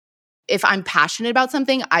if I'm passionate about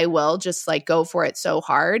something, I will just like go for it so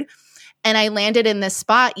hard. And I landed in this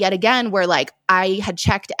spot yet again where like I had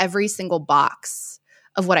checked every single box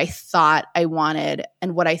of what I thought I wanted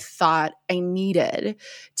and what I thought I needed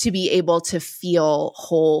to be able to feel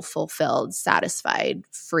whole, fulfilled, satisfied,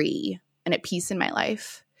 free, and at peace in my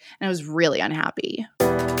life. And I was really unhappy.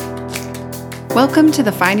 Welcome to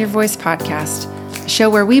the Find Your Voice podcast, a show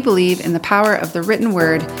where we believe in the power of the written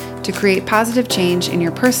word to create positive change in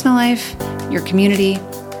your personal life, your community,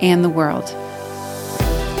 and the world.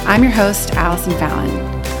 I'm your host, Allison Fallon.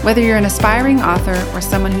 Whether you're an aspiring author or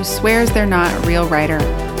someone who swears they're not a real writer,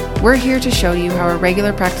 we're here to show you how a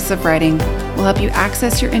regular practice of writing will help you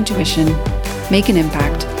access your intuition, make an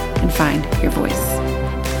impact, and find your voice.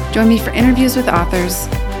 Join me for interviews with authors,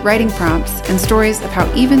 writing prompts, and stories of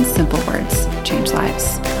how even simple words change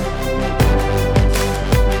lives.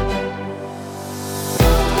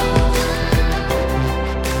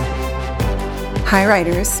 Hi,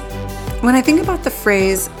 writers. When I think about the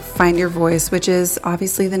phrase Find Your Voice, which is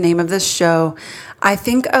obviously the name of this show, I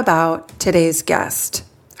think about today's guest.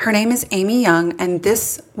 Her name is Amy Young, and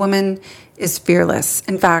this woman is fearless.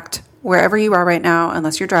 In fact, wherever you are right now,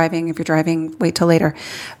 unless you're driving, if you're driving, wait till later,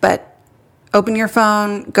 but open your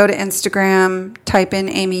phone, go to Instagram, type in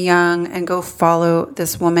Amy Young, and go follow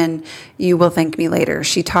this woman. You will thank me later.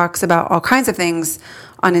 She talks about all kinds of things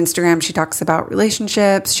on Instagram. She talks about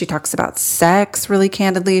relationships. She talks about sex really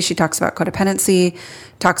candidly. She talks about codependency,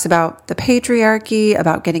 talks about the patriarchy,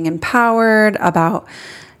 about getting empowered, about,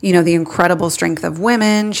 the incredible strength of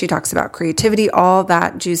women. She talks about creativity, all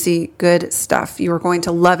that juicy, good stuff. You are going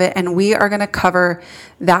to love it. And we are going to cover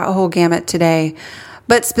that whole gamut today.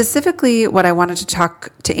 But specifically, what I wanted to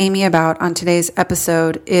talk to Amy about on today's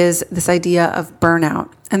episode is this idea of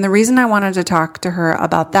burnout. And the reason I wanted to talk to her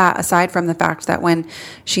about that, aside from the fact that when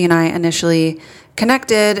she and I initially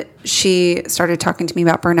connected, she started talking to me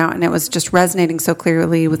about burnout, and it was just resonating so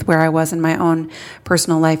clearly with where I was in my own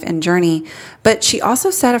personal life and journey. But she also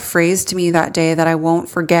said a phrase to me that day that I won't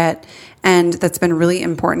forget, and that's been really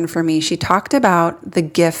important for me. She talked about the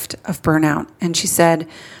gift of burnout, and she said,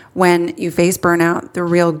 when you face burnout, the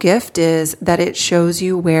real gift is that it shows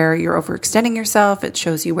you where you're overextending yourself. It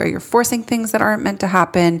shows you where you're forcing things that aren't meant to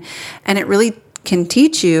happen. And it really can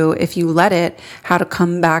teach you, if you let it, how to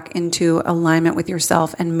come back into alignment with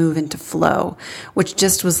yourself and move into flow, which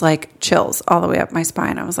just was like chills all the way up my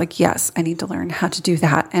spine. I was like, yes, I need to learn how to do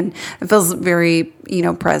that. And it feels very,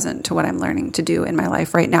 present to what I'm learning to do in my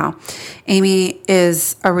life right now. Amy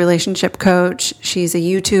is a relationship coach. She's a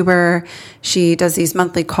YouTuber. She does these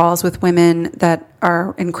monthly calls with women that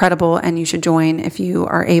are incredible, and you should join if you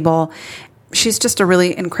are able. She's just a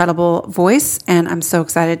really incredible voice, and I'm so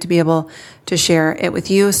excited to be able to share it with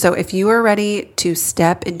you. So if you are ready to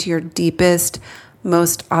step into your deepest,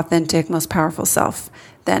 most authentic, most powerful self,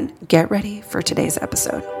 then get ready for today's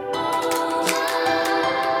episode.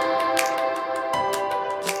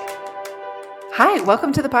 Hi,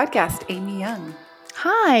 welcome to the podcast, Amy Young.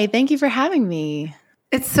 Hi, thank you for having me.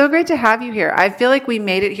 It's so great to have you here. I feel like we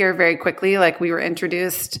made it here very quickly, like we were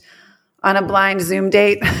introduced on a blind Zoom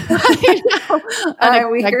date a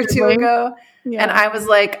week or two ago. Yeah. And I was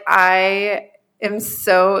like, I am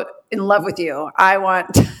so in love with you. I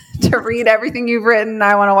want to read everything you've written.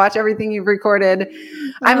 I want to watch everything you've recorded.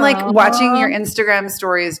 I'm like watching your Instagram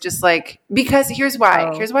stories just like, because here's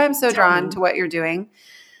why. Here's why I'm so drawn to what you're doing.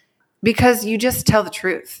 Because you just tell the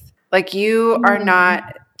truth. Like you are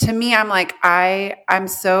not, to me, I'm like, I'm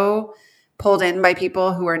so pulled in by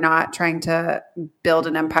people who are not trying to build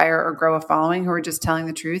an empire or grow a following, who are just telling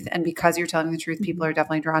the truth. And because you're telling the truth, people are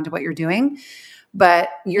definitely drawn to what you're doing. But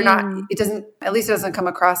you're not, it doesn't come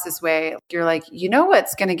across this way. You're like,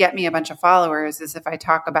 what's going to get me a bunch of followers is if I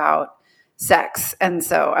talk about sex. And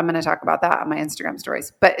so I'm going to talk about that on my Instagram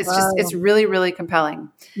stories. But it's it's really, really compelling.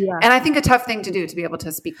 Yeah. And I think a tough thing to do to be able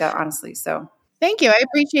to speak that honestly. So thank you. I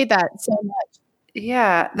appreciate that so much.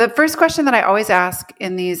 Yeah. The first question that I always ask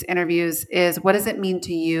in these interviews is, what does it mean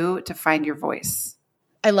to you to find your voice?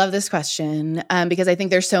 I love this question because I think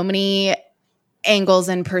there's so many angles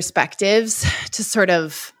and perspectives to sort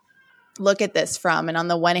of look at this from. And on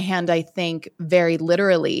the one hand, I think very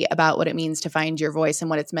literally about what it means to find your voice, and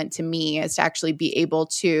what it's meant to me is to actually be able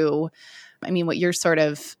to, what you're sort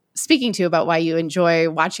of speaking to about why you enjoy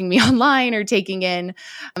watching me online or taking in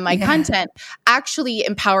my content, actually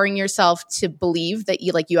empowering yourself to believe that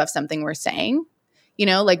you have something worth saying,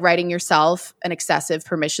 like writing yourself an excessive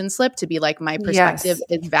permission slip to be like, my perspective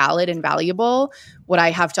is valid and valuable. What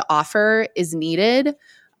I have to offer is needed.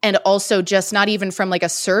 And also just not even from like a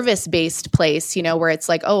service-based place, you know, where it's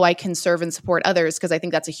like, oh, I can serve and support others, because I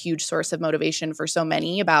think that's a huge source of motivation for so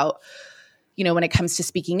many about, you know, when it comes to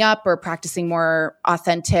speaking up or practicing more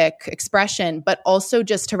authentic expression, but also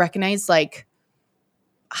just to recognize like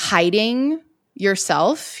hiding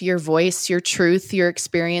yourself, your voice, your truth, your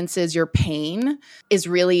experiences, your pain is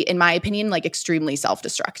really, in my opinion, like extremely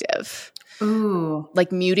self-destructive. Ooh.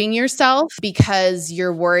 Like muting yourself because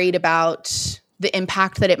you're worried about the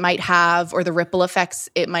impact that it might have or the ripple effects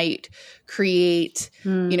it might create,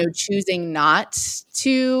 you know, choosing not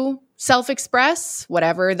to self-express,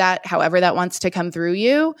 however that wants to come through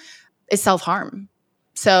you, is self-harm.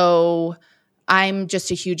 So I'm just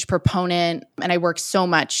a huge proponent, and I work so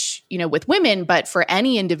much, you know, with women, but for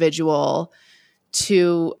any individual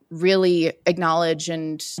to really acknowledge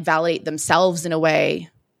and validate themselves in a way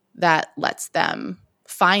that lets them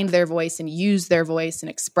find their voice and use their voice and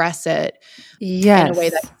express it in a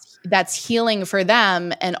way that's healing for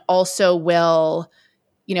them, and also will,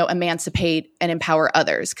 you know, emancipate and empower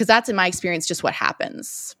others. Because that's, in my experience, just what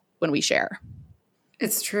happens when we share.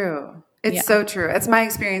 It's true. It's so true. It's my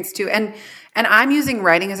experience too. And I'm using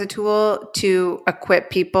writing as a tool to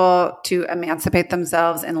equip people to emancipate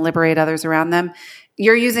themselves and liberate others around them.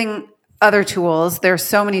 You're using other tools. There are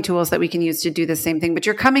so many tools that we can use to do the same thing, but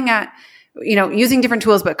you're coming at, you know, using different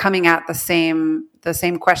tools, but coming at the same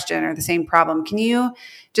question or the same problem. Can you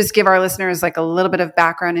just give our listeners like a little bit of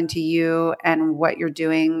background into you and what you're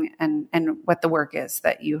doing and what the work is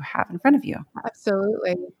that you have in front of you?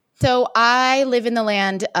 Absolutely. So I live in the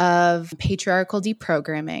land of patriarchal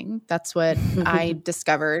deprogramming. That's what I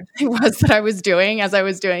discovered it was that I was doing as I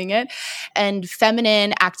was doing it. And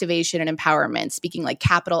feminine activation and empowerment, speaking like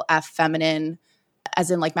capital F feminine,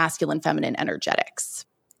 as in like masculine, feminine energetics.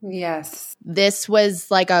 Yes. This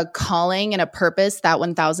was like a calling and a purpose that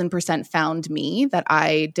 1000% found me, that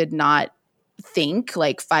I did not think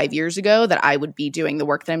like 5 years ago that I would be doing the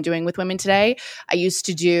work that I'm doing with women today. I used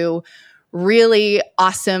to do really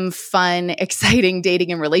awesome, fun, exciting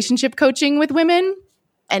dating and relationship coaching with women.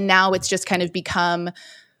 And now it's just kind of become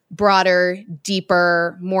broader,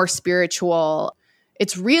 deeper, more spiritual.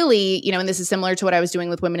 It's really, you know, and this is similar to what I was doing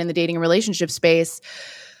with women in the dating and relationship space,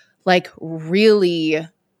 like really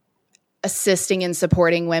assisting and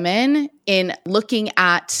supporting women in looking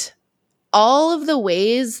at all of the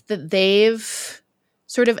ways that they've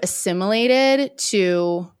sort of assimilated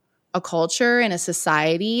to a culture and a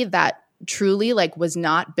society that truly like was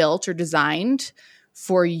not built or designed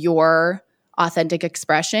for your authentic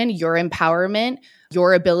expression, your empowerment,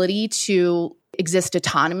 your ability to exist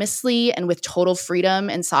autonomously and with total freedom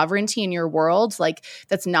and sovereignty in your world. Like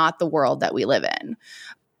that's not the world that we live in.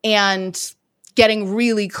 And getting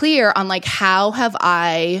really clear on like, how have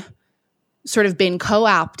I sort of been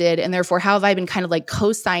co-opted, and therefore how have I been kind of like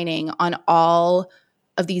co-signing on all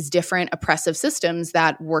of these different oppressive systems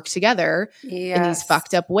that work together in these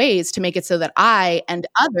fucked up ways to make it so that I and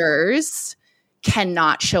others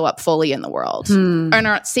cannot show up fully in the world or are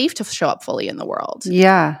not safe to show up fully in the world.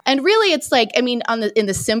 Yeah. And really it's like, I mean, in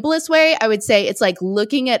the simplest way, I would say it's like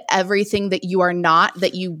looking at everything that you are not,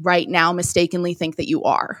 that you right now mistakenly think that you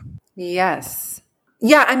are. Yes.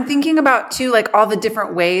 Yeah, I'm thinking about too, like all the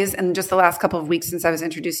different ways in just the last couple of weeks since I was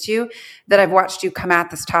introduced to you that I've watched you come at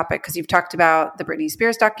this topic, because you've talked about the Britney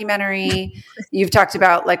Spears documentary. You've talked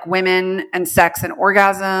about like women and sex and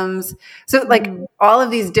orgasms. So like all of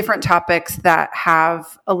these different topics that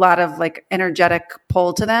have a lot of like energetic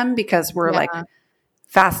pull to them because we're like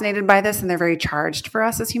fascinated by this and they're very charged for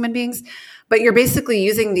us as human beings. But you're basically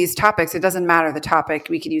using these topics. It doesn't matter the topic.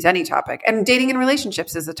 We could use any topic. And dating and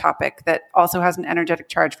relationships is a topic that also has an energetic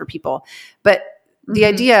charge for people. But the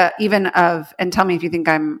idea even of, and tell me if you think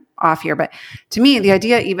I'm off here, but to me, the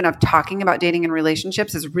idea even of talking about dating and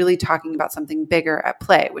relationships is really talking about something bigger at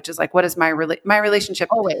play, which is like, what is my relationship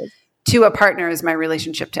always to a partner is my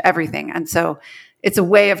relationship to everything. And so it's a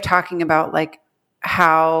way of talking about like,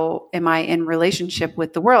 how am I in relationship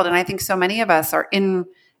with the world? And I think so many of us are in,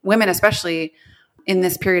 women especially in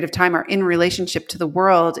this period of time, are in relationship to the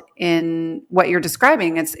world in what you're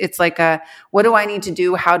describing. It's like what do I need to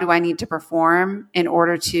do? How do I need to perform in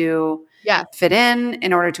order to fit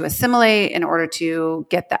in order to assimilate, in order to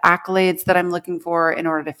get the accolades that I'm looking for, in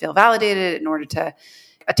order to feel validated, in order to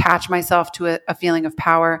attach myself to a feeling of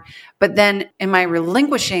power. But then am I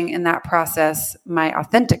relinquishing in that process my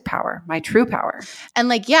authentic power, my true power? And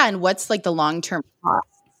like, and what's like the long-term cost?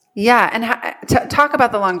 Yeah. And talk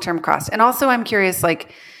about the long-term cost. And also I'm curious,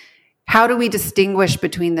 like, how do we distinguish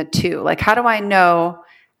between the two? Like, how do I know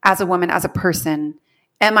as a woman, as a person,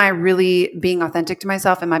 am I really being authentic to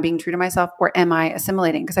myself? Am I being true to myself? Or am I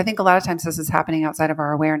assimilating? Because I think a lot of times this is happening outside of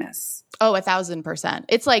our awareness. Oh, 1,000%.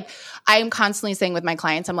 It's like, I'm constantly saying with my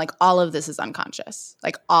clients, I'm like, all of this is unconscious.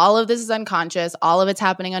 Like all of this is unconscious. All of it's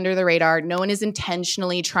happening under the radar. No one is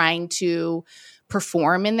intentionally trying to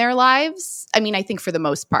perform in their lives. I mean, I think for the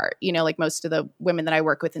most part, you know, like most of the women that I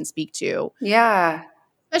work with and speak to. Yeah.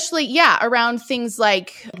 Especially, around things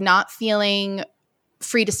like not feeling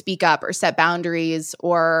free to speak up or set boundaries,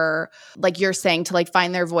 or like you're saying, to like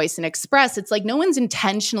find their voice and express. It's like no one's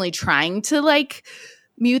intentionally trying to like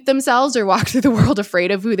mute themselves or walk through the world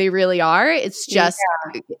afraid of who they really are. It's just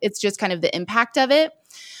kind of the impact of it.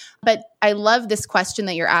 But I love this question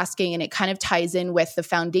that you're asking, and it kind of ties in with the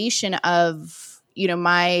foundation of, you know,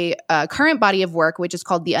 my current body of work, which is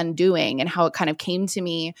called The Undoing, and how it kind of came to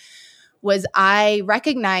me was I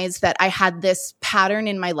recognized that I had this pattern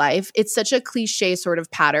in my life. It's such a cliche sort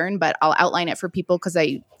of pattern, but I'll outline it for people because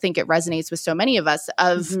I think it resonates with so many of us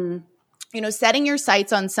of, you know, setting your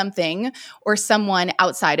sights on something or someone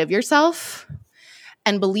outside of yourself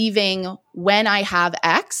and believing when I have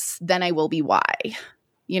X, then I will be Y.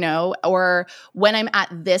 You know, or when I'm at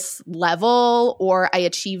this level, or I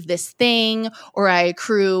achieve this thing, or I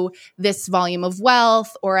accrue this volume of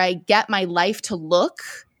wealth, or I get my life to look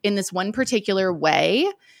in this one particular way,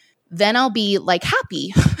 then I'll be like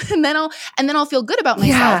happy. and then I'll feel good about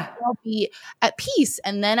myself. Yeah. I'll be at peace.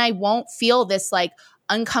 And then I won't feel this like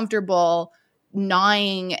uncomfortable,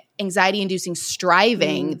 gnawing, anxiety-inducing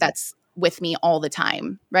striving that's with me all the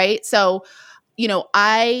time. Right. So, you know,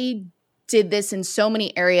 I did this in so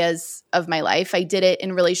many areas of my life. I did it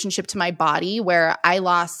in relationship to my body, where I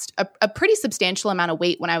lost a pretty substantial amount of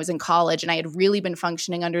weight when I was in college. And I had really been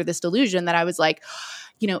functioning under this delusion that I was like,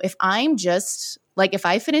 you know, if I'm just like, if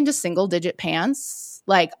I fit into single digit pants,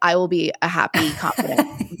 like I will be a happy, confident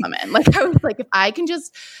woman. Like I was like, if I can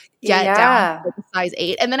just get down to like a size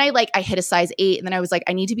 8. And then I hit a size 8, and then I was like,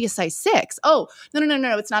 I need to be a size 6. Oh,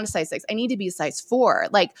 no, it's not a size 6. I need to be a size 4.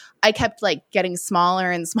 Like I kept like getting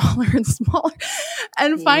smaller and smaller and smaller.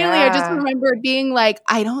 And finally I just remembered being like,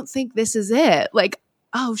 I don't think this is it. Like,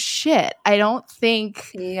 oh shit, I don't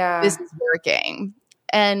think this is working.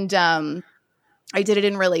 And I did it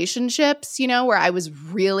in relationships, you know, where I was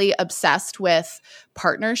really obsessed with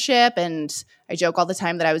partnership. And I joke all the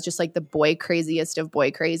time that I was just like the boy craziest of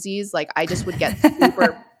boy crazies. Like I just would get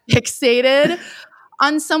super fixated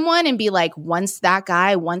on someone and be like, once I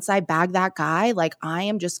bag that guy, like I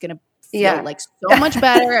am just going to feel like so much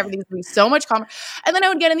better. Everything's going to be so much calmer. And then I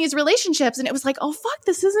would get in these relationships and it was like, oh, fuck,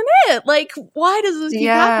 this isn't it. Like, why does this keep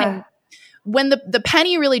happening? When the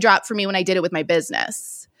penny really dropped for me when I did it with my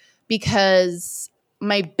business, because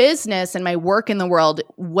my business and my work in the world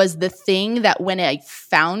was the thing that when I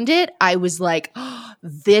found it, I was like, oh,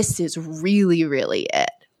 this is really, really it.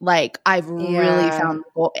 Like I've really found the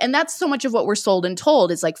goal. And that's so much of what we're sold and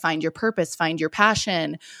told is like, find your purpose, find your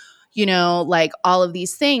passion, you know, like all of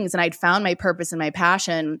these things. And I'd found my purpose and my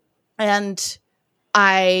passion, and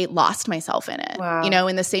I lost myself in it, you know,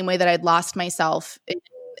 in the same way that I'd lost myself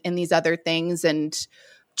in these other things, and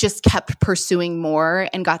just kept pursuing more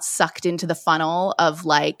and got sucked into the funnel of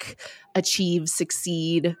like achieve,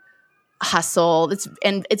 succeed, hustle.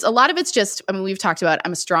 It's a lot of it's just, I mean, we've talked about,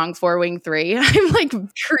 I'm a strong 4-wing 3. I'm like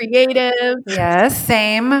creative. Yes,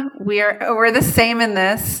 same. We're the same in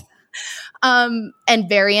this. And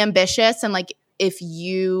very ambitious. And like,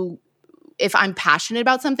 if I'm passionate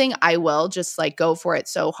about something, I will just like go for it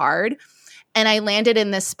so hard. And I landed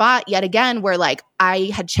in this spot yet again where like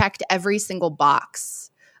I had checked every single box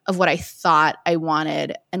of what I thought I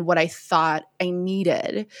wanted and what I thought I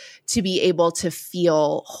needed to be able to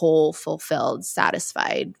feel whole, fulfilled,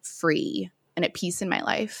 satisfied, free, and at peace in my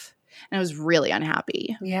life. And I was really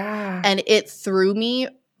unhappy. Yeah. And it threw me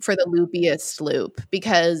for the loopiest loop,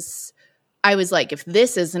 because I was like, if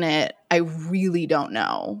this isn't it, I really don't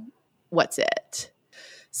know what's it.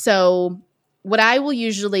 So what I will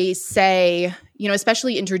usually say, you know,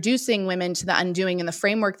 especially introducing women to the Undoing and the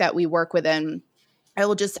framework that we work within, I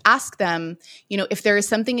will just ask them, you know, if there is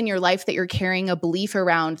something in your life that you're carrying a belief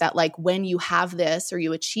around that like when you have this or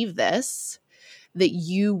you achieve this, that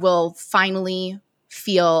you will finally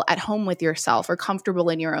feel at home with yourself or comfortable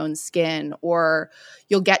in your own skin, or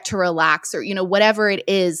you'll get to relax, or, you know, whatever it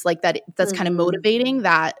is like that's kind of motivating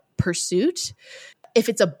that pursuit. If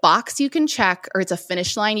it's a box you can check or it's a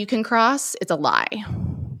finish line you can cross, it's a lie.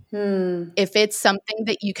 If it's something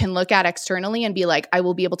that you can look at externally and be like, I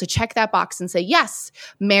will be able to check that box and say, yes,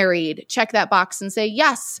 married, check that box and say,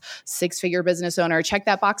 yes, 6-figure business owner, check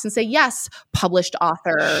that box and say, yes, published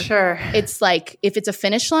author. Sure. It's like, if it's a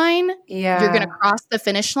finish line, you're going to cross the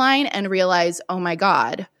finish line and realize, oh my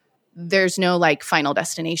God, there's no like final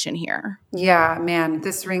destination here. Yeah, man,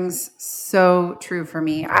 this rings so true for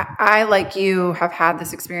me. I, like you, have had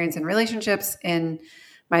this experience in relationships, in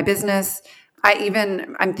my business.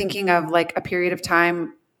 I'm thinking of like a period of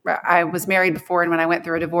time. I was married before, and when I went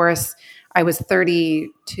through a divorce, I was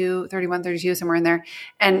 31, 32, somewhere in there.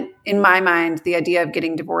 And in my mind, the idea of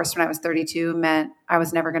getting divorced when I was 32 meant I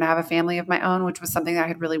was never going to have a family of my own, which was something that I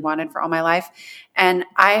had really wanted for all my life. And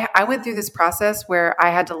I went through this process where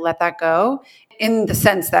I had to let that go, in the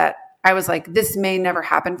sense that I was like, this may never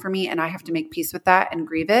happen for me, and I have to make peace with that and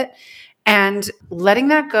grieve it. And letting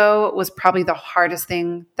that go was probably the hardest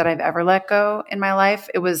thing that I've ever let go in my life.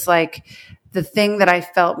 It was like the thing that I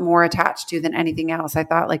felt more attached to than anything else. I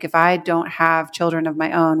thought, like, if I don't have children of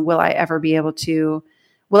my own, will I be able to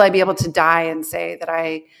die and say that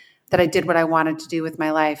I did what I wanted to do with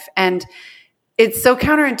my life? And it's so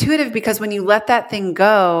counterintuitive, because when you let that thing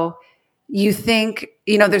go, you think,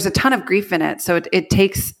 there's a ton of grief in it. So it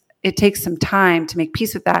takes some time to make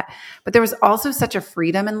peace with that. But there was also such a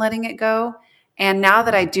freedom in letting it go. And now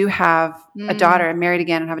that I do have a daughter, I'm married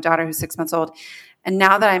again and have a daughter who's 6 months old. And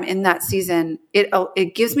now that I'm in that season,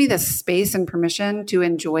 it gives me the space and permission to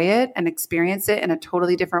enjoy it and experience it in a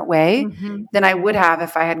totally different way than I would have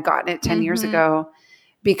if I had gotten it 10 years ago,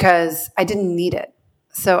 because I didn't need it.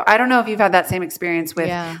 So I don't know if you've had that same experience with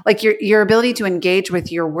like your ability to engage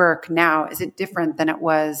with your work now. Is it different than it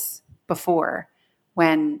was before,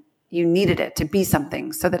 when you needed it to be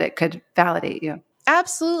something so that it could validate you?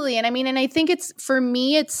 Absolutely. And I think for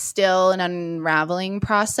me, it's still an unraveling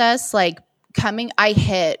process. Like I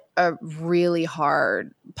hit a really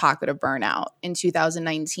hard pocket of burnout in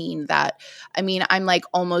 2019 that, I'm like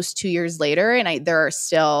almost 2 years later, and there are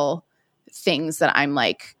still things that I'm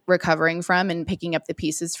like recovering from and picking up the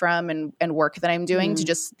pieces from, and work that I'm doing to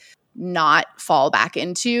just not fall back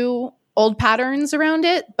into old patterns around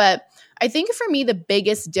it. But I think for me, the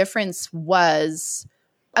biggest difference was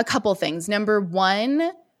a couple things. Number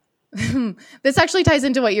one, this actually ties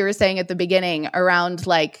into what you were saying at the beginning around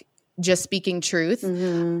like just speaking truth.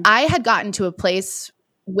 I had gotten to a place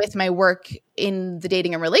with my work in the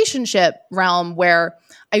dating and relationship realm where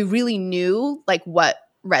I really knew like what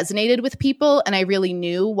resonated with people, and I really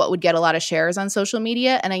knew what would get a lot of shares on social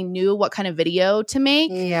media, and I knew what kind of video to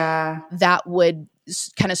make that would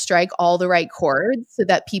kind of strike all the right chords so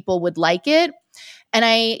that people would like it. And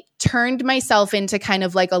I turned myself into kind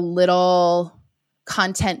of like a little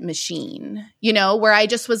content machine, where I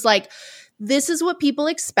just was like, this is what people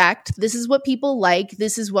expect. This is what people like.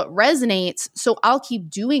 This is what resonates. So I'll keep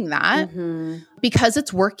doing that because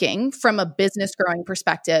it's working from a business growing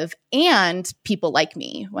perspective, and people like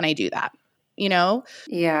me when I do that,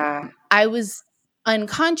 Yeah. I was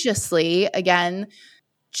unconsciously, again,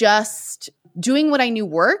 just doing what I knew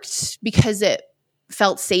worked because it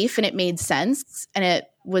felt safe and it made sense, and it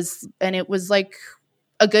was like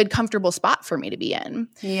a good, comfortable spot for me to be in.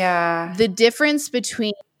 Yeah. The difference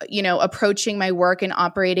between, approaching my work and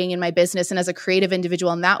operating in my business and as a creative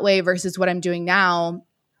individual in that way versus what I'm doing now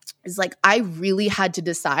is like, I really had to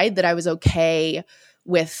decide that I was okay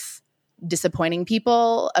with disappointing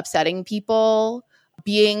people, upsetting people,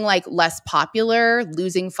 being like less popular,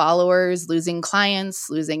 losing followers, losing clients,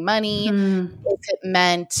 losing money. If it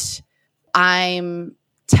meant I'm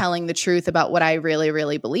telling the truth about what I really,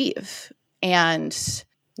 really believe. And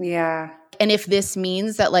if this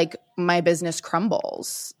means that like my business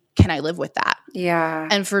crumbles, can I live with that? Yeah.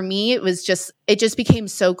 And for me, it just became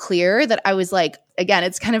so clear that I was like, again,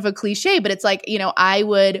 it's kind of a cliche, but it's like, I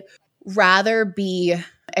would rather be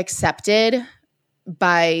accepted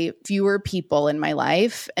by fewer people in my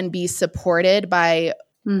life and be supported by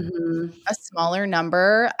a smaller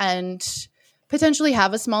number and potentially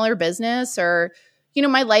have a smaller business, or,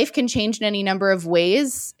 my life can change in any number of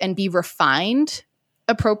ways and be refined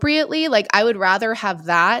appropriately. Like I would rather have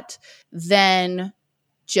that than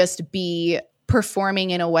just be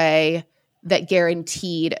performing in a way that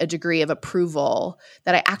guaranteed a degree of approval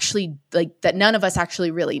that I actually that none of us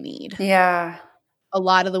actually really need. Yeah. A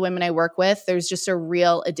lot of the women I work with, there's just a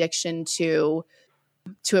real addiction to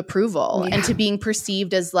approval and to being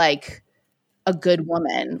perceived as like a good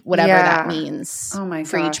woman, whatever that means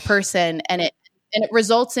for each person. And it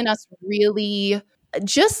results in us really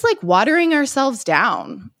just like watering ourselves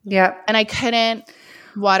down. Yeah. And I couldn't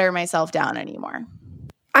water myself down anymore.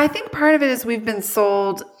 I think part of it is we've been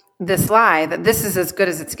sold this lie that this is as good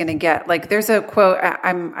as it's going to get. Like there's a quote,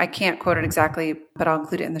 I can't quote it exactly, but I'll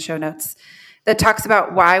include it in the show notes, that talks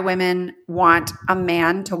about why women want a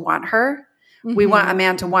man to want her. Mm-hmm. We want a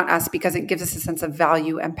man to want us because it gives us a sense of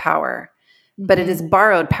value and power, but it is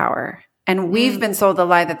borrowed power. And we've been sold the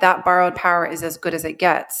lie that that borrowed power is as good as it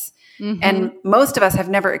gets. Mm-hmm. And most of us have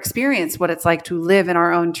never experienced what it's like to live in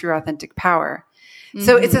our own true authentic power. Mm-hmm.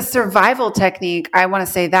 So it's a survival technique. I want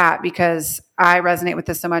to say that because I resonate with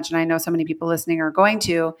this so much, and I know so many people listening are going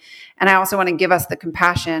to. And I also want to give us the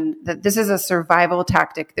compassion that this is a survival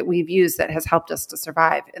tactic that we've used that has helped us to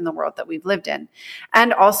survive in the world that we've lived in.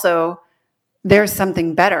 And also, there's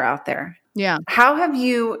something better out there. Yeah. How have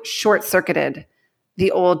you short-circuited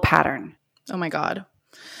the old pattern? Oh my God.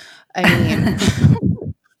 I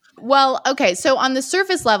mean, well, okay. So on the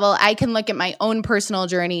surface level, I can look at my own personal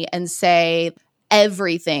journey and say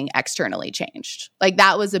everything externally changed. Like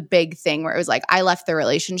that was a big thing where it was like, I left the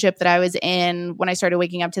relationship that I was in when I started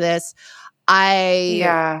waking up to this.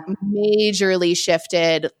 I majorly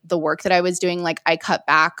shifted the work that I was doing. Like I cut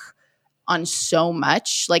back on so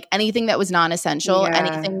much, like anything that was non-essential,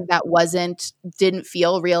 anything that didn't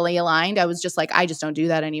feel really aligned. I was just like, I just don't do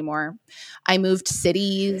that anymore. I moved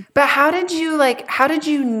cities. But how did you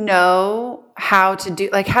know how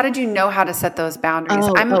to set those boundaries?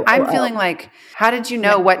 I'm feeling like, how did you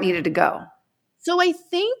know what needed to go? So I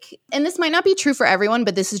think, and this might not be true for everyone,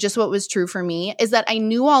 but this is just what was true for me, is that I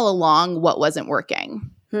knew all along what wasn't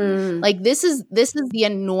working. Like this is the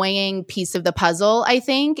annoying piece of the puzzle, I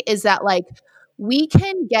think, is that like we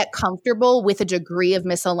can get comfortable with a degree of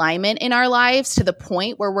misalignment in our lives to the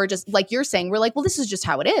point where we're just like you're saying, we're like, well, this is just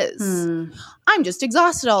how it is. I'm just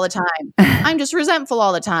exhausted all the time. I'm just resentful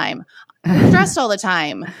all the time. I'm stressed all the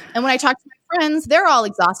time. And when I talk to my friends, they're all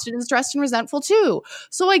exhausted and stressed and resentful too.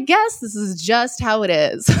 So I guess this is just how it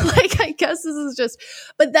is. Like, I guess this is just,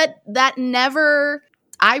 but that never,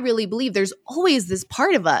 I really believe there's always this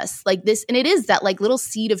part of us like this. And it is that like little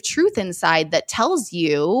seed of truth inside that tells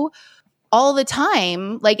you all the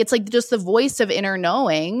time, like it's like just the voice of inner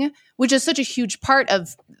knowing, which is such a huge part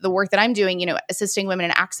of the work that I'm doing, you know, assisting women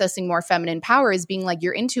in accessing more feminine power, is being like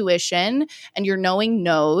your intuition and your knowing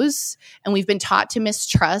knows. And we've been taught to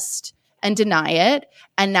mistrust and deny it.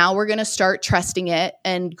 And now we're going to start trusting it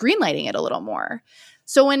and greenlighting it a little more.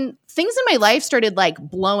 So when things in my life started like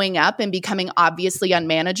blowing up and becoming obviously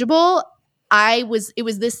unmanageable, it was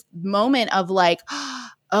this moment of like,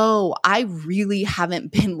 oh, I really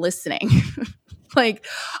haven't been listening. Like,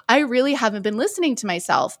 I really haven't been listening to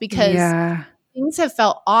myself because things have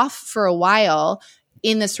felt off for a while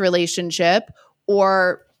in this relationship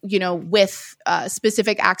or, you know, with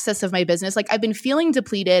specific access of my business. Like, I've been feeling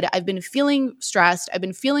depleted. I've been feeling stressed. I've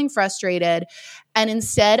been feeling frustrated. And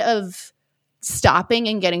instead of stopping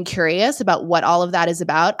and getting curious about what all of that is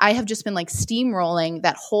about, I have just been like steamrolling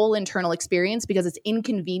that whole internal experience because it's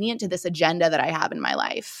inconvenient to this agenda that I have in my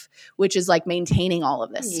life, which is like maintaining all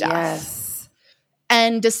of this stuff. Yes.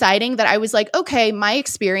 And deciding that I was like, okay, my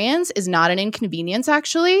experience is not an inconvenience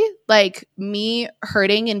actually. Like me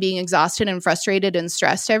hurting and being exhausted and frustrated and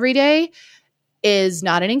stressed every day is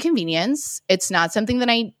not an inconvenience. It's not something that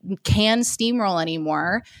I can steamroll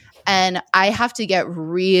anymore. And I have to get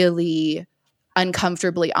really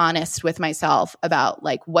uncomfortably honest with myself about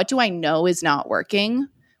like, what do I know is not working?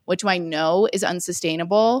 What do I know is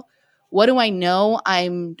unsustainable? What do I know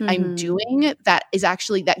I'm doing that is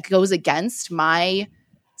actually, that goes against my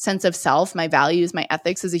sense of self, my values, my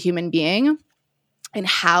ethics as a human being? And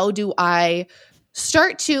how do I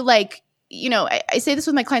start to like, you know, I say this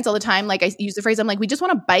with my clients all the time. Like I use the phrase, I'm like, we just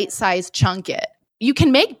want to bite-sized chunk it. You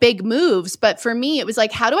can make big moves, but for me, it was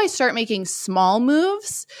like, how do I start making small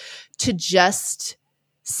moves to just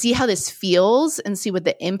see how this feels and see what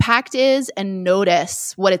the impact is and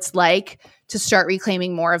notice what it's like to start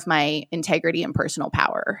reclaiming more of my integrity and personal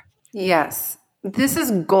power? Yes. This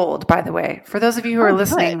is gold, by the way. For those of you who are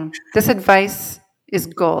listening, this advice is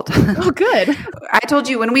gold. Oh, good. I told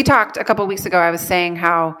you when we talked a couple of weeks ago, I was saying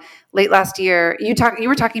how late last year, you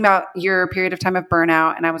were talking about your period of time of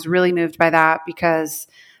burnout, and I was really moved by that because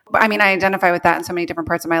I mean, I identify with that in so many different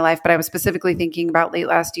parts of my life, but I was specifically thinking about late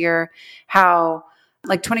last year, how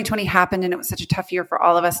like 2020 happened and it was such a tough year for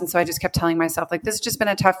all of us. And so I just kept telling myself like, this has just been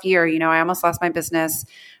a tough year. You know, I almost lost my business.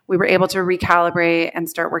 We were able to recalibrate and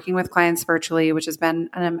start working with clients virtually, which has been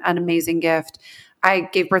an amazing gift. I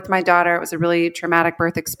gave birth to my daughter. It was a really traumatic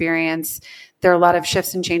birth experience. There are a lot of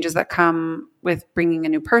shifts and changes that come with bringing a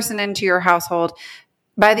new person into your household.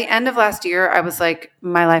 By the end of last year, I was like,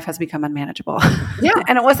 my life has become unmanageable. Yeah.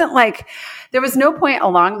 And it wasn't like, there was no point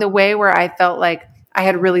along the way where I felt like I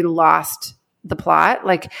had really lost the plot.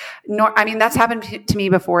 Like, no, I mean, that's happened to me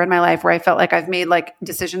before in my life where I felt like I've made like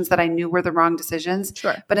decisions that I knew were the wrong decisions.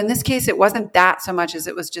 Sure. But in this case, it wasn't that so much as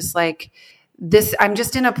it was just like this, I'm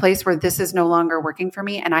just in a place where this is no longer working for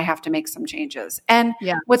me and I have to make some changes. And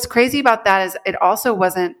what's crazy about that is it also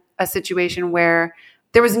wasn't a situation where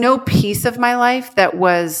there was no piece of my life that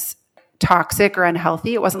was toxic or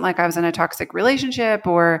unhealthy. It wasn't like I was in a toxic relationship,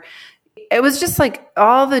 or it was just like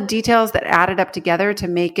all the details that added up together to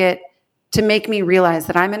make me realize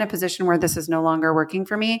that I'm in a position where this is no longer working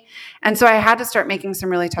for me. And so I had to start making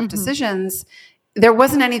some really tough decisions. There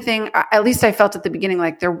wasn't anything, at least I felt at the beginning,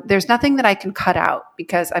 like there's nothing that I can cut out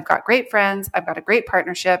because I've got great friends. I've got a great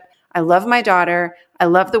partnership. I love my daughter. I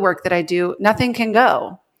love the work that I do. Nothing can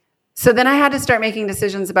go. So then I had to start making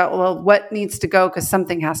decisions about, well, what needs to go because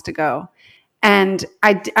something has to go. And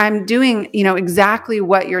I'm doing, exactly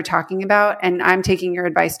what you're talking about. And I'm taking your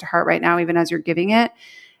advice to heart right now, even as you're giving it,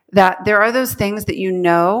 that there are those things that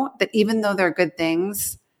that even though they're good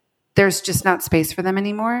things, there's just not space for them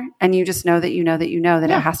anymore. And you just know that it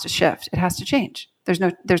has to shift. It has to change. There's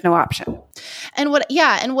no option. And what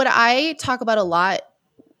I talk about a lot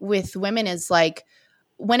with women is like,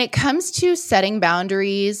 when it comes to setting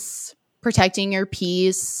boundaries, protecting your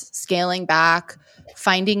peace, scaling back,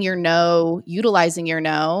 finding your no, utilizing your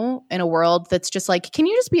no in a world that's just like, can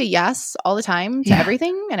you just be a yes all the time to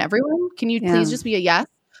everything and everyone? Can you please just be a yes?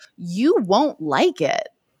 You won't like it.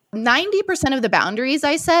 90% of the boundaries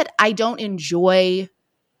I set, I don't enjoy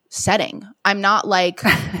setting. I'm not like,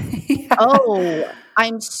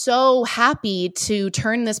 I'm so happy to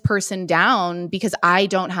turn this person down because I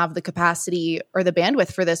don't have the capacity or the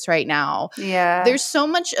bandwidth for this right now. Yeah. There's so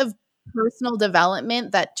much of personal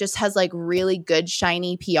development that just has like really good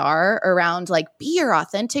shiny PR around like, be your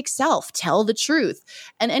authentic self, tell the truth.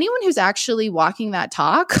 And anyone who's actually walking that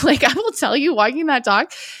talk, like I will tell you, walking that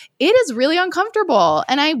talk, it is really uncomfortable.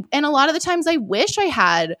 And a lot of the times I wish I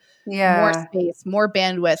had more space, more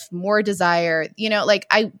bandwidth, more desire, like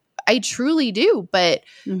I truly do. But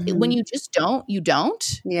when you just don't, you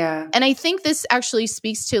don't. Yeah. And I think this actually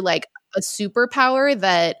speaks to like a superpower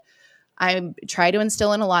that I try to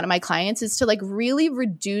instill in a lot of my clients is to like really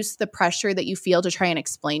reduce the pressure that you feel to try and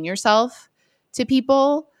explain yourself to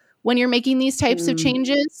people when you're making these types of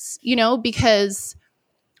changes, because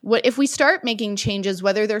what if we start making changes,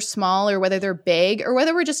 whether they're small or whether they're big or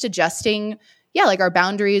whether we're just adjusting, like our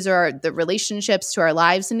boundaries or the relationships to our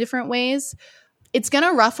lives in different ways, it's going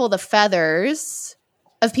to ruffle the feathers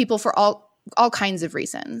of people for all kinds of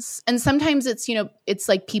reasons. And sometimes it's, it's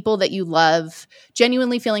like people that you love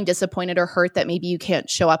genuinely feeling disappointed or hurt that maybe you can't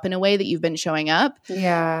show up in a way that you've been showing up.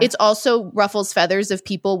 Yeah. It's also ruffles feathers of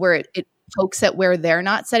people where it pokes at where they're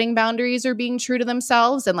not setting boundaries or being true to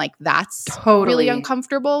themselves. And like, that's really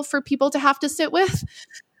uncomfortable for people to have to sit with.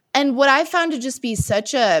 And what I found to just be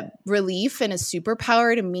such a relief and a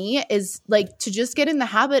superpower to me is like to just get in the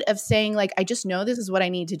habit of saying like, I just know this is what I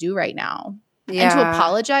need to do right now. Yeah. And to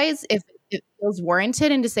apologize if it feels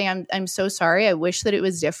warranted and to say, I'm so sorry. I wish that it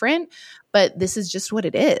was different, but this is just what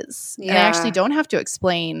it is. Yeah. And I actually don't have to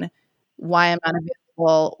explain why I'm not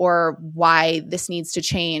available or why this needs to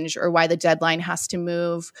change or why the deadline has to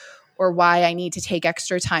move or why I need to take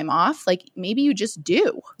extra time off. Like maybe you just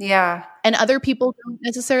do. Yeah. And other people don't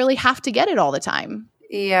necessarily have to get it all the time.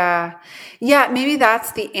 Yeah. Yeah. Maybe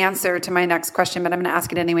that's the answer to my next question, but I'm going to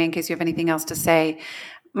ask it anyway in case you have anything else to say.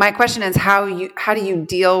 My question is how do you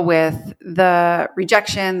deal with the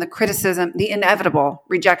rejection, the criticism, the inevitable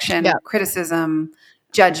rejection, criticism,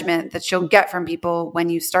 judgment that you'll get from people when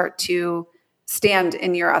you start to stand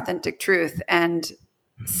in your authentic truth and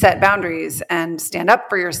set boundaries and stand up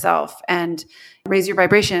for yourself and raise your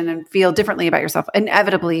vibration and feel differently about yourself?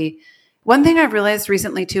 Inevitably, one thing I've realized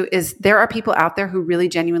recently too is there are people out there who really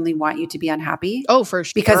genuinely want you to be unhappy. Oh, for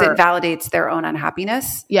sure. Because it validates their own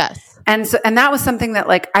unhappiness. Yes. And that was something that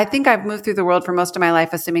like, I think I've moved through the world for most of my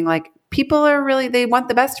life, assuming like people are really, they want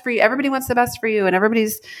the best for you. Everybody wants the best for you. And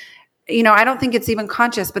everybody's, I don't think it's even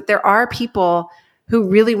conscious, but there are people who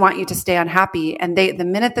really want you to stay unhappy. And the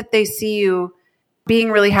minute that they see you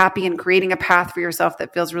being really happy and creating a path for yourself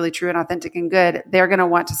that feels really true and authentic and good, they're going to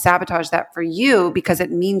want to sabotage that for you because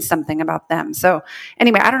it means something about them. So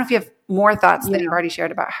anyway, I don't know if you have more thoughts than you've already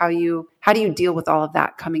shared about how do you deal with all of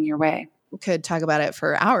that coming your way? We could talk about it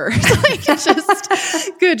for hours.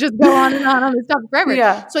 Could just go on and on this topic forever.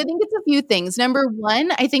 Yeah. So I think it's a few things. Number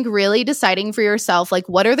one, I think really deciding for yourself, like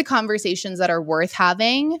what are the conversations that are worth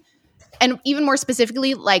having? And even more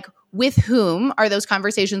specifically, like with whom are those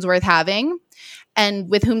conversations worth having? And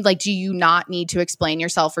with whom, like, do you not need to explain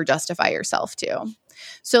yourself or justify yourself to?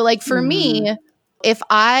 So like for me, if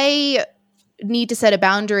I need to set a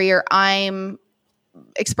boundary or I'm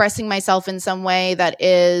expressing myself in some way that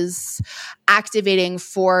is activating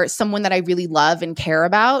for someone that I really love and care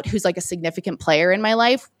about, who's like a significant player in my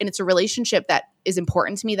life, and it's a relationship that is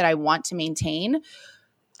important to me that I want to maintain,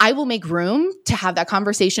 I will make room to have that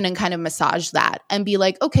conversation and kind of massage that and be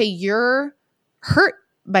like, okay, you're hurt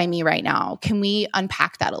by me right now. Can we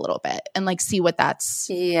unpack that a little bit and like see what that's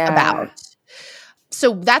about?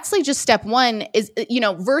 So that's like just step one is,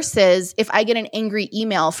 versus if I get an angry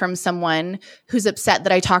email from someone who's upset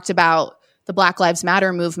that I talked about the Black Lives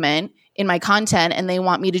Matter movement in my content and they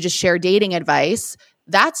want me to just share dating advice.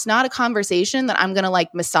 That's not a conversation that I'm going to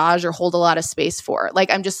like massage or hold a lot of space for.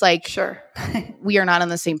 Like, I'm just like, sure, we are not on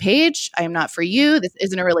the same page. I am not for you. This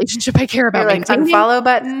isn't a relationship I care about. You're like unfollow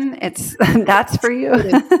button. That's for you.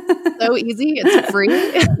 It's so easy. It's free.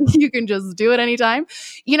 You can just do it anytime.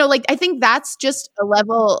 I think that's just a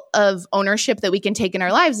level of ownership that we can take in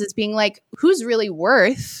our lives, is being like, who's really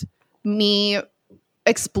worth me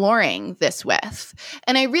exploring this with?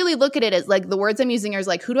 And I really look at it as like, the words I'm using are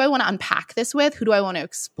like, who do I want to unpack this with? Who do I want to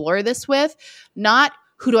explore this with? Not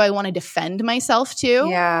who do I want to defend myself to?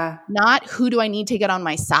 Yeah. Not who do I need to get on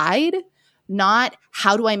my side? Not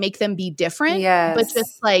how do I make them be different? Yes. But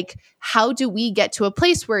just like, how do we get to a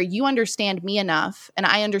place where you understand me enough and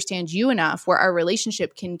I understand you enough where our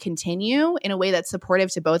relationship can continue in a way that's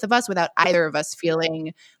supportive to both of us without either of us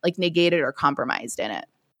feeling like negated or compromised in it?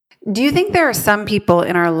 Do you think there are some people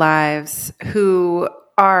in our lives who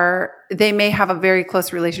they may have a very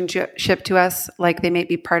close relationship to us, like they may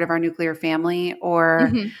be part of our nuclear family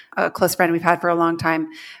or a close friend we've had for a long time,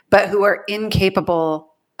 but who are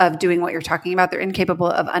incapable of doing what you're talking about? They're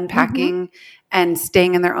incapable of unpacking and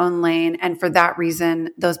staying in their own lane. And for that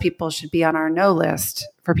reason, those people should be on our no list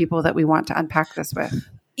for people that we want to unpack this with.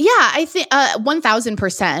 Yeah, I think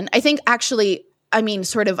 1000%. I think actually,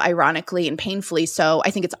 sort of ironically and painfully so,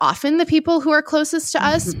 I think it's often the people who are closest to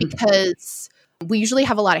us because we usually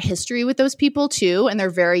have a lot of history with those people too, and they're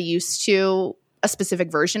very used to a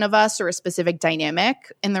specific version of us or a specific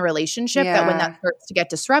dynamic in the relationship that when that starts to get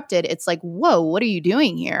disrupted, it's like, whoa, what are you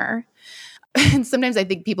doing here? And sometimes I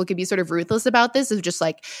think people can be sort of ruthless about this, of just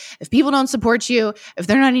like, if people don't support you, if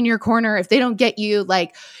they're not in your corner, if they don't get you,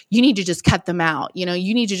 like, you need to just cut them out. You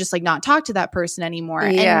need to just like not talk to that person anymore.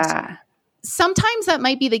 Yeah. And sometimes that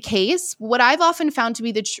might be the case. What I've often found to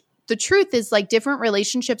be the truth is like different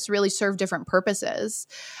relationships really serve different purposes.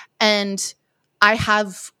 And I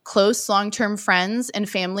have close long-term friends and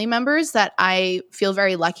family members that I feel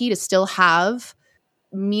very lucky to still have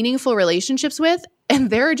meaningful relationships with. And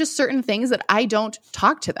there are just certain things that I don't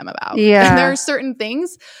talk to them about. Yeah. And there are certain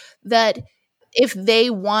things that if they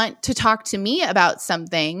want to talk to me about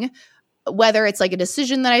something, whether it's like a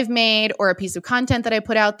decision that I've made or a piece of content that I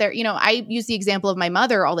put out there, I use the example of my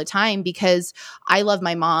mother all the time because I love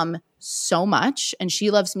my mom so much and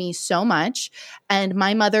she loves me so much. And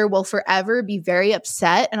my mother will forever be very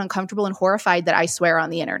upset and uncomfortable and horrified that I swear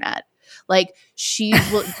on the internet. Like she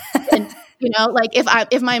will, and, like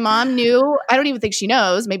if my mom knew, I don't even think she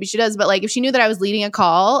knows, maybe she does, but like if she knew that I was leading a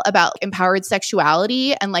call about empowered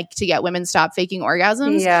sexuality and like to get women to stop faking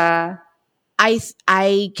orgasms. Yeah.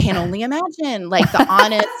 I can only imagine like the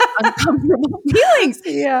honest, uncomfortable feelings.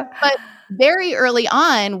 Yeah. But very early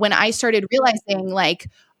on when I started realizing like,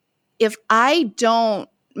 if I don't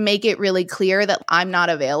make it really clear that I'm not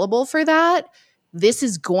available for that, this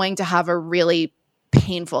is going to have a really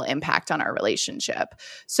painful impact on our relationship.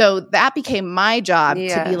 So that became my job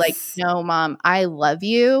to be like, no, Mom, I love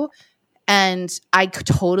you. And I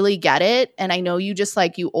totally get it. And I know you just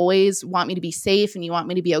like, you always want me to be safe and you want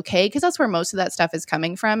me to be okay. Because that's where most of that stuff is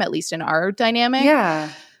coming from, at least in our dynamic. Yeah.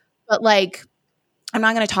 But like, I'm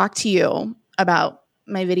not going to talk to you about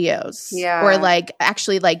my videos. Yeah. Or like,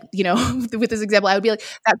 actually like, with this example, I would be like,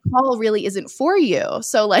 that call really isn't for you.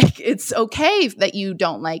 So like, it's okay that you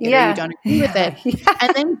don't like it or you don't agree with it.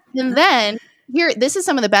 Yeah. And then here, this is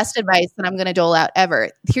some of the best advice that I'm going to dole out ever.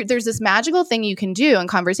 There's this magical thing you can do in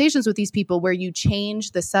conversations with these people where you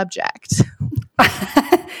change the subject.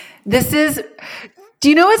 Do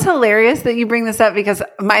you know what's hilarious that you bring this up? Because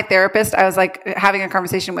my therapist, I was like having a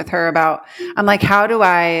conversation with her about, I'm like, how do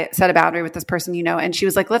I set a boundary with this person, And she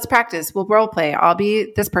was like, let's practice. We'll role play. I'll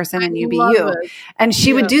be this person and you be you. It. And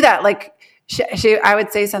she would do that. Like I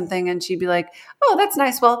would say something and she'd be like, oh, that's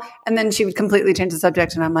nice. Well, and then she would completely change the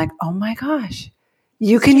subject. And I'm like, oh my gosh,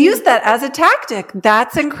 you can use that as a tactic.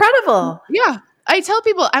 That's incredible. Yeah. I tell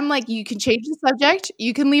people, I'm like, you can change the subject.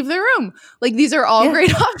 You can leave the room. Like, these are all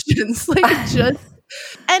great options. Like, just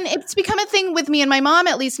And it's become a thing with me and my mom,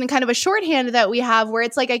 at least in kind of a shorthand that we have, where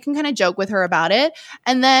it's like I can kind of joke with her about it.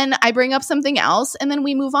 And then I bring up something else and then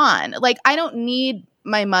we move on. Like, I don't need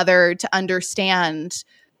my mother to understand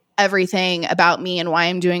everything about me and why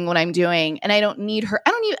I'm doing what I'm doing. And I don't need her.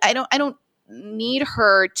 I don't need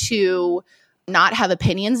her to not have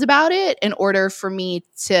opinions about it in order for me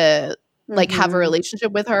to like have a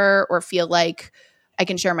relationship with her or feel like I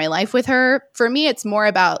can share my life with her. For me, it's more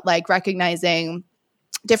about like recognizing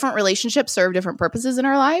different relationships serve different purposes in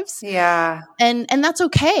our lives. Yeah. And that's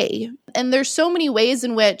okay. And there's so many ways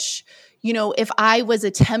in which, you know, if I was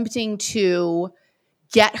attempting to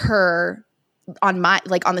get her on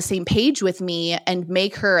the same page with me and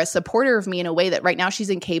make her a supporter of me in a way that right now she's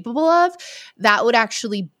incapable of, that would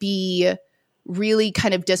actually be really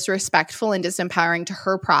kind of disrespectful and disempowering to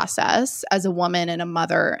her process as a woman and a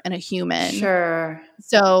mother and a human. Sure.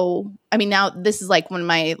 So, I mean, now this is like when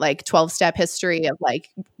my like 12-step history of like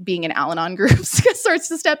being in Al-Anon groups starts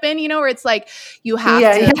to step in, you know, where it's like you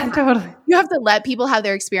have totally. You have to let people have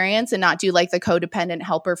their experience and not do like the codependent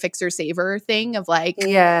helper, fixer, saver thing of like,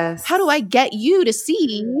 yes, how do I get you to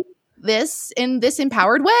see this in this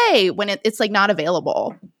empowered way when it's like not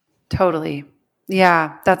available? Totally.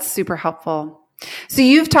 Yeah, that's super helpful. So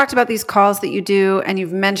you've talked about these calls that you do and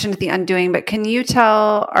you've mentioned the Undoing, but can you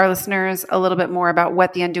tell our listeners a little bit more about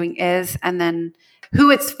what the Undoing is and then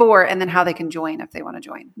who it's for and then how they can join if they want to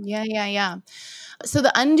join? Yeah. So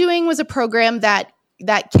the Undoing was a program that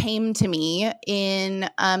came to me in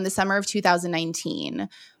the summer of 2019,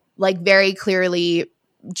 like very clearly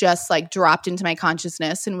just like dropped into my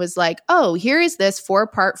consciousness and was like, oh, here is this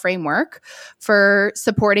 4-part framework for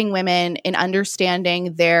supporting women in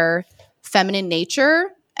understanding their feminine nature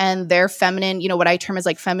and their feminine, you know, what I term as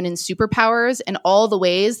like feminine superpowers and all the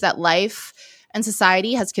ways that life and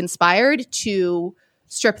society has conspired to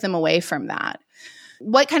strip them away from that.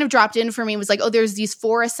 What kind of dropped in for me was like, oh, there's these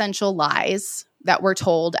 4 essential lies that we're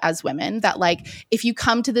told as women that like, if you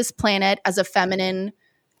come to this planet as a feminine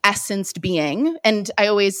essenced being, and I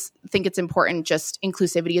always think it's important, just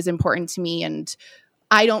inclusivity is important to me. And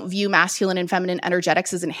I don't view masculine and feminine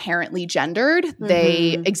energetics as inherently gendered.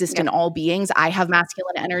 They exist in all beings. I have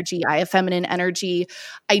masculine energy. I have feminine energy.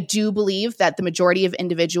 I do believe that the majority of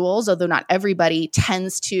individuals, although not everybody,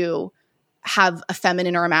 tends to have a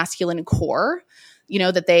feminine or a masculine core, you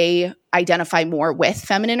know, that they identify more with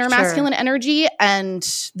feminine or masculine energy. And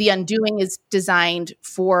the Undoing is designed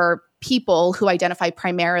for people who identify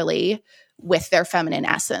primarily with their feminine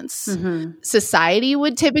essence. Society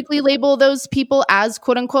would typically label those people as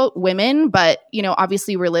quote unquote women, but you know,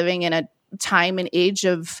 obviously we're living in a time and age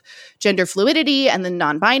of gender fluidity and the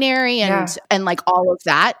non-binary and like all of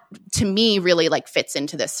that to me really like fits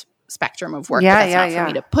into this spectrum of work. But that's not for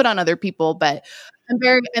me to put on other people, but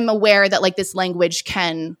I'm aware that like this language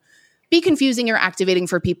can be confusing or activating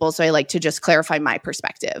for people. So I like to just clarify my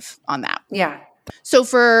perspective on that. Yeah. So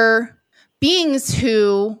for beings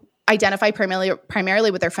who identify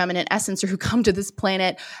primarily with their feminine essence or who come to this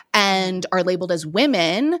planet and are labeled as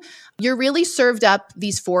women, you're really served up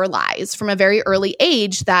these 4 lies from a very early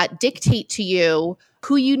age that dictate to you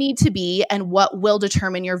who you need to be and what will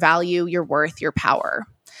determine your value, your worth, your power.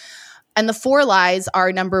 And the 4 lies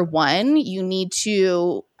are, number 1, you need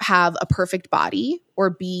to have a perfect body or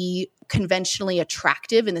be conventionally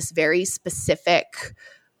attractive in this very specific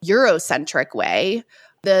Eurocentric way.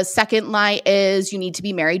 The second lie is you need to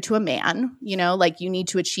be married to a man, you know, like you need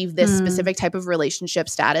to achieve this specific type of relationship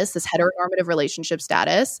status, this heteronormative relationship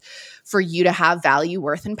status for you to have value,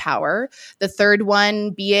 worth, and power. The third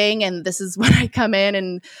one being, and this is when I come in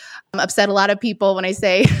and upset a lot of people when I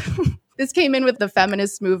say this came in with the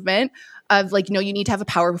feminist movement of like, no, you need to have a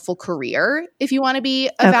powerful career if you want to be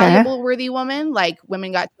a valuable, worthy woman. Like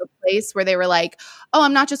women got to a place where they were like, oh,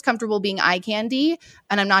 I'm not just comfortable being eye candy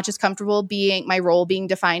and I'm not just comfortable being my role being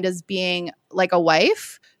defined as being like a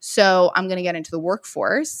wife. So I'm going to get into the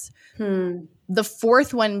workforce. The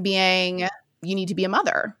fourth one being you need to be a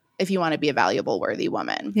mother if you want to be a valuable, worthy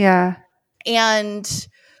woman. Yeah. And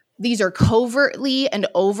these are covertly and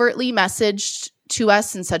overtly messaged to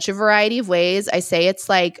us in such a variety of ways. I say it's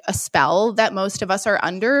like a spell that most of us are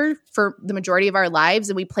under for the majority of our lives.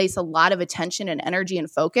 And we place a lot of attention and energy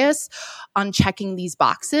and focus on checking these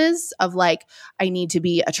boxes of like, I need to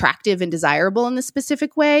be attractive and desirable in this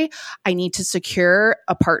specific way. I need to secure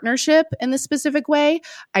a partnership in this specific way.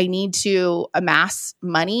 I need to amass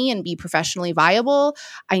money and be professionally viable.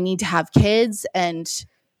 I need to have kids. And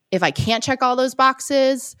if I can't check all those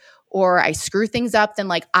boxes, or I screw things up, then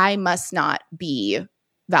like I must not be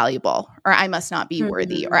valuable or I must not be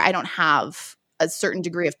worthy or I don't have a certain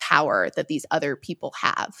degree of power that these other people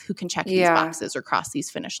have who can check these boxes or cross these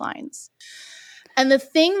finish lines. And the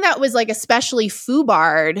thing that was like especially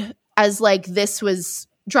foobarred as like this was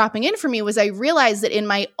dropping in for me was I realized that in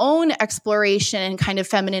my own exploration and kind of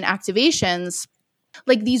feminine activations,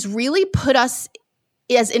 like these really put us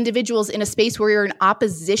as individuals in a space where you're in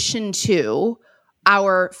opposition to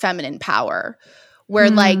our feminine power, where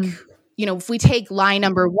like, you know, if we take lie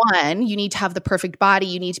number 1, you need to have the perfect body,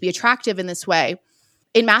 you need to be attractive in this way.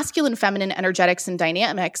 In masculine, feminine energetics and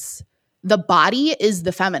dynamics, the body is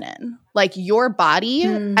the feminine. Like your body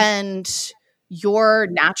and your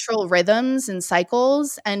natural rhythms and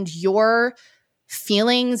cycles and your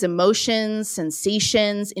feelings, emotions,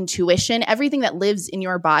 sensations, intuition, everything that lives in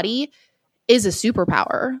your body is a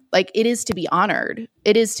superpower. Like it is to be honored.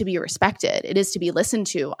 It is to be respected. It is to be listened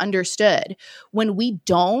to, understood. When we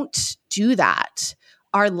don't do that,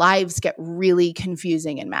 our lives get really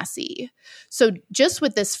confusing and messy. So just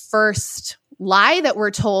with this first lie that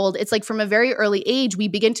we're told, it's like from a very early age, we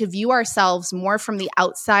begin to view ourselves more from the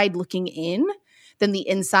outside looking in than the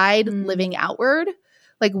inside living outward.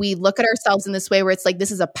 Like we look at ourselves in this way where it's like,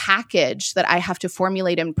 this is a package that I have to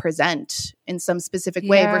formulate and present in some specific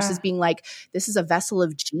way versus being like, this is a vessel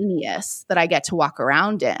of genius that I get to walk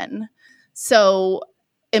around in. So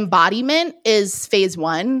embodiment is phase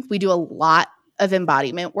 1. We do a lot of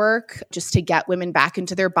embodiment work just to get women back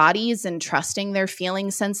into their bodies and trusting their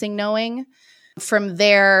feeling, sensing, knowing. From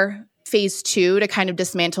there, phase 2, to kind of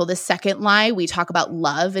dismantle the second lie, we talk about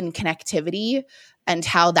love and connectivity and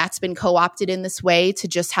how that's been co-opted in this way to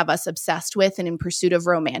just have us obsessed with and in pursuit of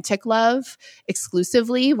romantic love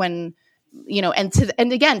exclusively when, you know, and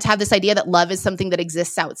again, to have this idea that love is something that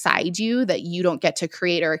exists outside you, that you don't get to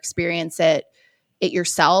create or experience it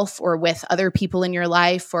yourself or with other people in your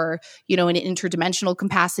life or, you know, in an interdimensional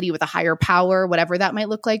capacity with a higher power, whatever that might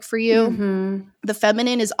look like for you. The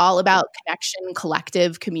feminine is all about connection,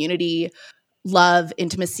 collective, community, love,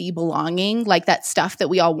 intimacy, belonging. Like that stuff that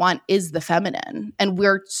we all want is the feminine. And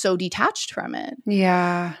we're so detached from it.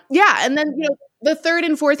 Yeah. Yeah. And then, you know, the third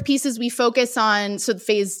and fourth pieces we focus on. So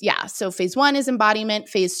phase 1 is embodiment.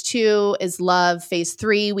 Phase 2 is love. Phase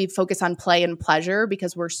 3, we focus on play and pleasure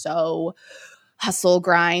because we're so hustle,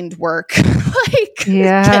 grind, work, like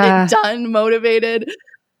get it done, motivated.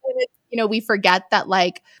 And it, you know, we forget that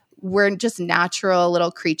like we're just natural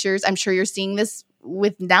little creatures. I'm sure you're seeing this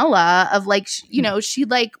with Nella of like, you know, she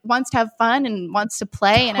like wants to have fun and wants to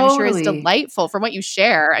play. And I'm sure it's delightful from what you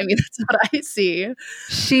share. I mean, that's what I see.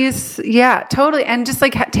 She's, totally. And just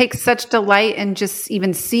like takes such delight in just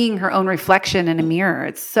even seeing her own reflection in a mirror.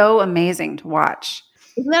 It's so amazing to watch.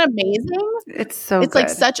 Isn't that amazing? It's good. Like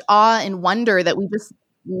such awe and wonder that we just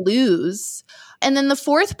lose. And then the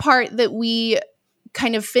fourth part that we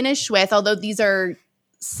kind of finish with, although these are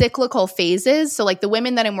cyclical phases. So like the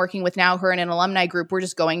women that I'm working with now who are in an alumni group, we're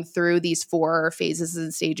just going through these 4 phases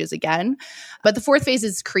and stages again. But the fourth phase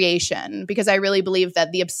is creation, because I really believe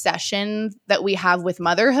that the obsession that we have with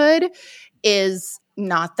motherhood is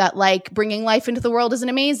not that like bringing life into the world isn't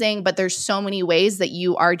amazing, but there's so many ways that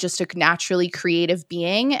you are just a naturally creative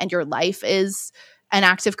being and your life is an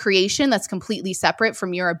act of creation that's completely separate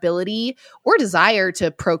from your ability or desire to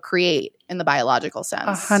procreate in the biological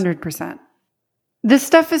sense. 100%. This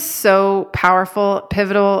stuff is so powerful,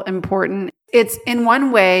 pivotal, important. It's in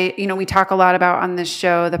one way, you know, we talk a lot about on this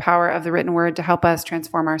show, the power of the written word to help us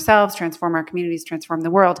transform ourselves, transform our communities, transform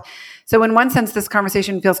the world. So in one sense, this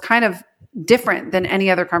conversation feels kind of different than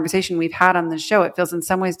any other conversation we've had on this show. It feels in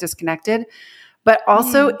some ways disconnected, but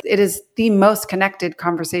also it is the most connected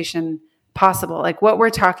conversation possible. Like what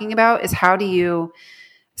we're talking about is how do you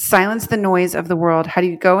silence the noise of the world? How do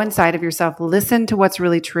you go inside of yourself, listen to what's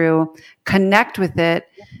really true, connect with it,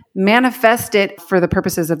 manifest it for the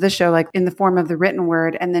purposes of this show, like in the form of the written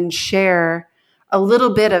word, and then share a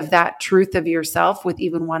little bit of that truth of yourself with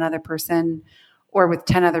even one other person or with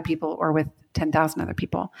 10 other people or with 10,000 other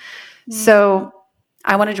people. So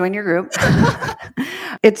I want to join your group.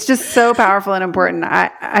 It's just so powerful and important.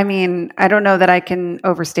 I mean, I don't know that I can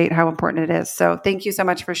overstate how important it is. So thank you so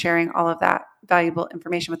much for sharing all of that valuable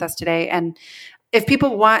information with us today. And if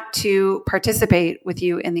people want to participate with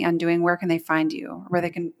you in the Undoing, where can they find you?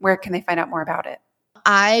 Where can they find out more about it?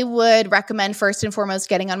 I would recommend first and foremost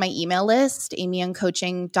getting on my email list,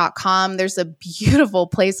 amyyoungcoaching.com. There's a beautiful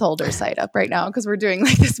placeholder site up right now because we're doing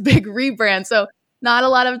like this big rebrand. So not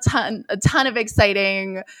a ton of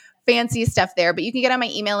exciting fancy stuff there, but you can get on my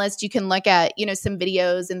email list. You can look at, some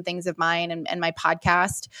videos and things of mine and my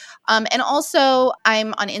podcast. And also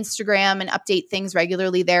I'm on Instagram and update things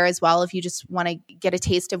regularly there as well. If you just want to get a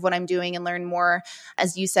taste of what I'm doing and learn more,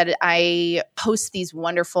 as you said, I post these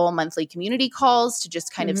wonderful monthly community calls to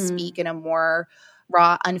just kind of speak in a more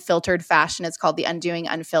raw, unfiltered fashion. It's called The Undoing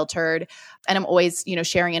Unfiltered. And I'm always,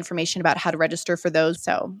 sharing information about how to register for those.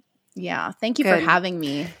 So yeah, thank you for having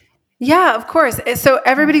me. Yeah, of course. So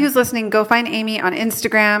everybody who's listening, go find Amy on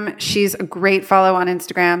Instagram. She's a great follow on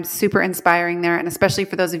Instagram, super inspiring there. And especially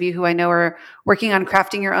for those of you who I know are working on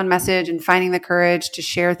crafting your own message and finding the courage to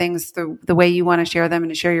share things the way you want to share them and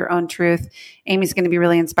to share your own truth. Amy's going to be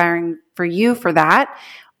really inspiring for you for that.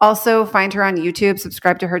 Also, find her on YouTube,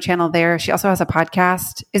 subscribe to her channel there. She also has a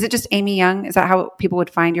podcast. Is it just Amy Young? Is that how people would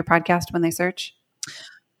find your podcast when they search?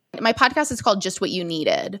 My podcast is called Just What You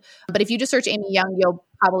Needed. But if you just search Amy Young, you'll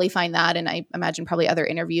probably find that. And I imagine probably other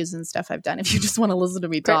interviews and stuff I've done if you just want to listen to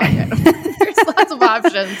me talk. There's lots of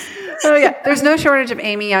options. Oh, yeah. There's no shortage of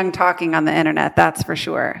Amy Young talking on the internet. That's for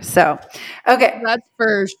sure. So, okay. That's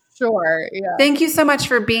for sure. Yeah. Thank you so much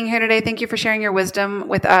for being here today. Thank you for sharing your wisdom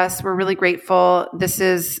with us. We're really grateful. This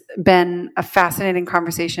has been a fascinating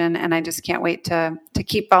conversation, and I just can't wait to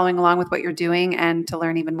keep following along with what you're doing and to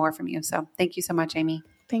learn even more from you. So thank you so much, Amy.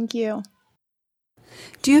 Thank you.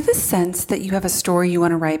 Do you have a sense that you have a story you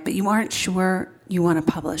want to write, but you aren't sure you want to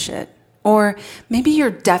publish it? Or maybe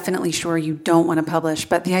you're definitely sure you don't want to publish,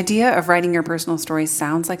 but the idea of writing your personal story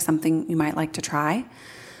sounds like something you might like to try?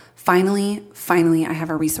 Finally, I have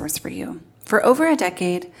a resource for you. For over a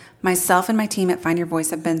decade, myself and my team at Find Your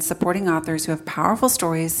Voice have been supporting authors who have powerful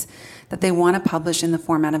stories that they want to publish in the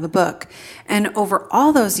format of a book. And over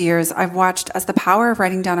all those years, I've watched as the power of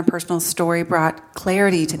writing down a personal story brought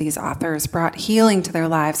clarity to these authors, brought healing to their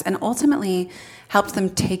lives, and ultimately helped them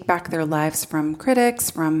take back their lives from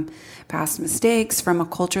critics, from past mistakes, from a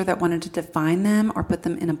culture that wanted to define them or put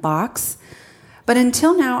them in a box. But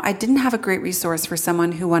until now, I didn't have a great resource for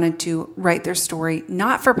someone who wanted to write their story,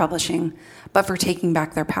 not for publishing, but for taking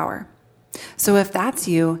back their power. So if that's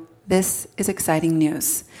you, this is exciting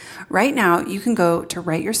news. Right now, you can go to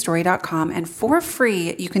writeyourstory.com, and for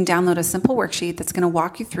free, you can download a simple worksheet that's going to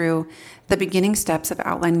walk you through the beginning steps of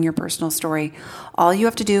outlining your personal story. All you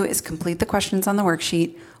have to do is complete the questions on the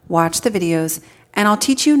worksheet, watch the videos, and I'll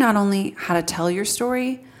teach you not only how to tell your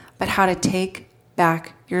story, but how to take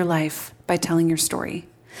back your life by telling your story.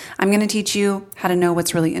 I'm going to teach you how to know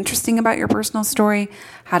what's really interesting about your personal story,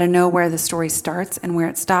 how to know where the story starts and where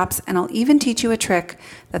it stops, and I'll even teach you a trick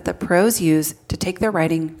that the pros use to take their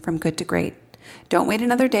writing from good to great. Don't wait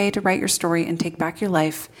another day to write your story and take back your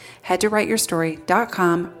life. Head to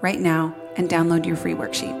writeyourstory.com right now and download your free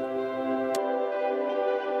worksheet.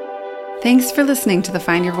 Thanks for listening to the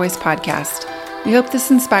Find Your Voice podcast. We hope this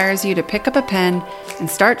inspires you to pick up a pen and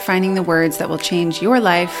start finding the words that will change your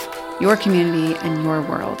life, your community, and your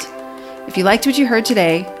world. If you liked what you heard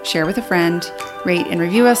today, share with a friend, rate and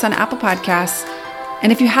review us on Apple Podcasts,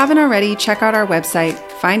 and if you haven't already, check out our website,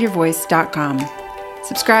 findyourvoice.com.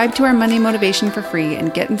 Subscribe to our Monday Motivation for free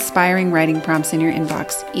and get inspiring writing prompts in your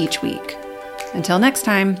inbox each week. Until next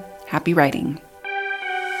time, happy writing.